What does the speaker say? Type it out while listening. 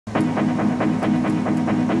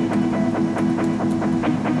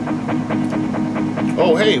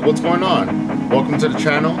Yo, hey, what's going on? Welcome to the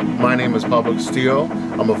channel. My name is Pablo Castillo.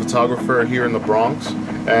 I'm a photographer here in the Bronx,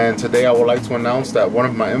 and today I would like to announce that one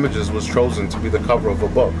of my images was chosen to be the cover of a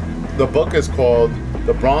book. The book is called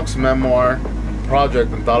the Bronx Memoir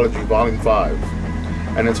Project Anthology Volume 5,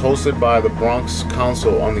 and it's hosted by the Bronx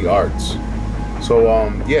Council on the Arts.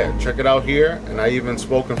 So yeah, check it out here, and I even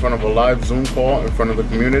spoke in front of a live Zoom call in front of the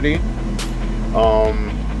community.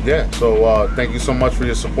 Yeah, so thank you so much for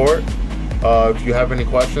your support. If you have any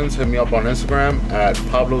questions, hit me up on Instagram at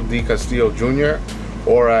Pablo D. Castillo Jr.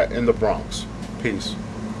 or at In the Bronx. Peace.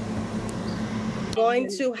 Going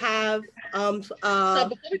to have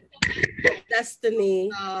Destiny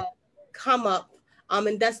come up.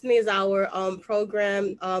 And Destiny is our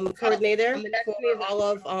program coordinator for all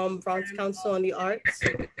of Bronx Council on the Arts.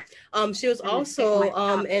 She was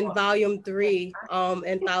also in Volume 3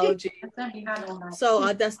 anthology.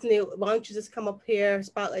 So Destiny, why don't you just come up here,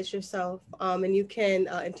 spotlight yourself, and you can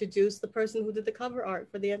introduce the person who did the cover art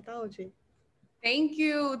for the anthology. Thank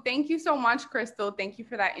you. Thank you so much, Crystal. Thank you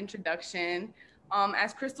for that introduction.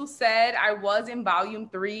 As Crystal said, I was in Volume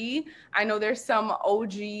 3. I know there's some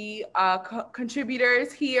OG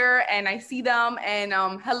contributors here, and I see them. And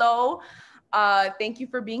hello. Thank you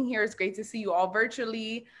for being here. It's great to see you all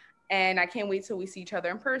virtually, and I can't wait till we see each other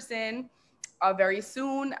in person very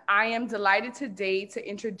soon. I am delighted today to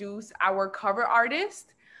introduce our cover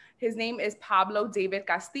artist. His name is Pablo David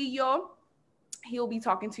Castillo. He'll be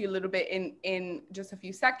talking to you a little bit in just a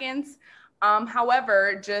few seconds.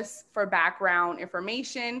 However, just for background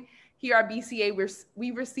information, here at BCA, we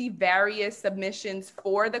receive various submissions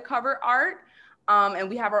for the cover art. And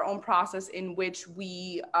we have our own process in which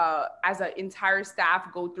we, as an entire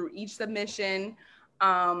staff, go through each submission.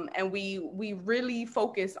 And we really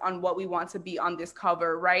focus on what we want to be on this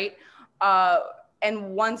cover, right?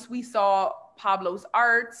 And once we saw Pablo's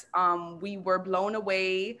art, we were blown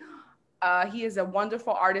away. He is a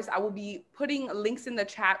wonderful artist. I will be putting links in the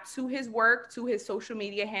chat to his work, to his social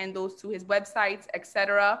media handles, to his websites,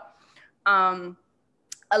 etc. A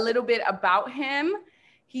little bit about him.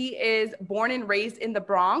 He is born and raised in the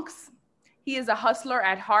Bronx. He is a hustler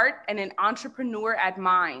at heart and an entrepreneur at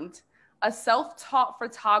mind, a self-taught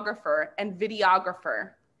photographer and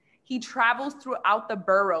videographer. He travels throughout the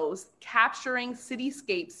boroughs, capturing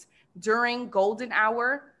cityscapes during golden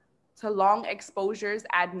hour to long exposures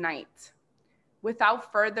at night.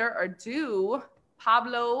 Without further ado,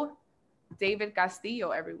 Pablo David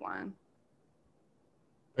Castillo, everyone.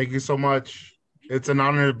 Thank you so much. It's an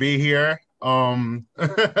honor to be here. I'm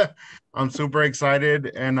super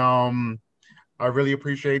excited, and I really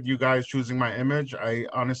appreciate you guys choosing my image. I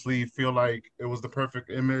honestly feel like it was the perfect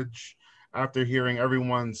image after hearing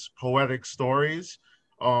everyone's poetic stories.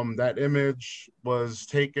 That image was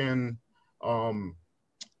taken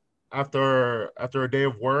after a day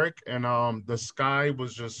of work, and the sky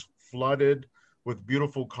was just flooded with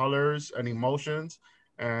beautiful colors and emotions,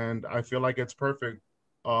 and I feel like it's perfect,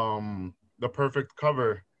 the perfect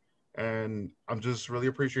cover, and I'm just really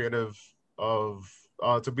appreciative of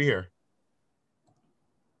to be here.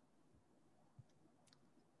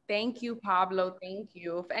 Thank you, Pablo. Thank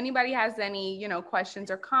you. If anybody has any questions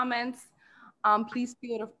or comments, please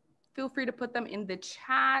feel free to put them in the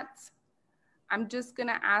chat. I'm just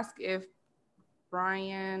gonna ask if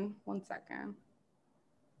Brian, one second.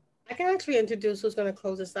 I can actually introduce who's gonna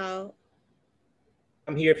close us out.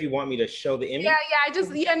 I'm here if you want me to show the image. I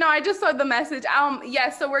just saw the message.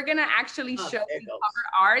 So we're gonna actually show the cover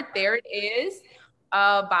art. There it is,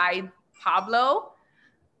 by Pablo.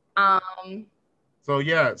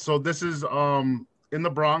 So this is in the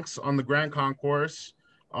Bronx on the Grand Concourse.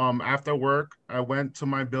 After work, I went to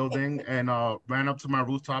my building and ran up to my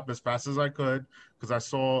rooftop as fast as I could, because I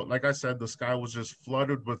saw, like I said, the sky was just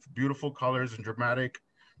flooded with beautiful colors and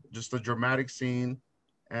just a dramatic scene.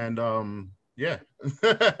 And yeah.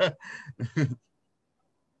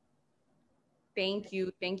 Thank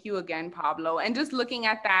you again, Pablo. And just looking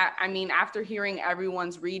at that, I mean, after hearing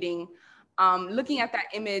everyone's reading, looking at that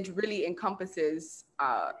image really encompasses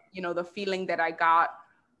the feeling that I got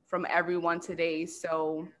from everyone today.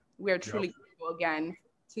 So we're truly grateful again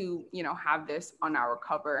to have this on our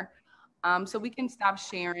cover. So we can stop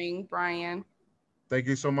sharing, Brian. Thank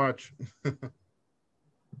you so much.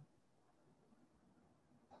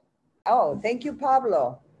 Oh, thank you,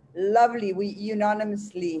 Pablo. Lovely. We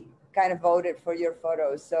unanimously kind of voted for your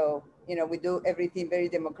photos. So, we do everything very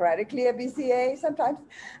democratically at BCA sometimes.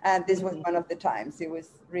 And this was one of the times. It was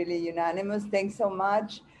really unanimous. Thanks so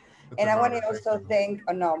much. And I want to also thank,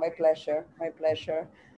 oh no, my pleasure.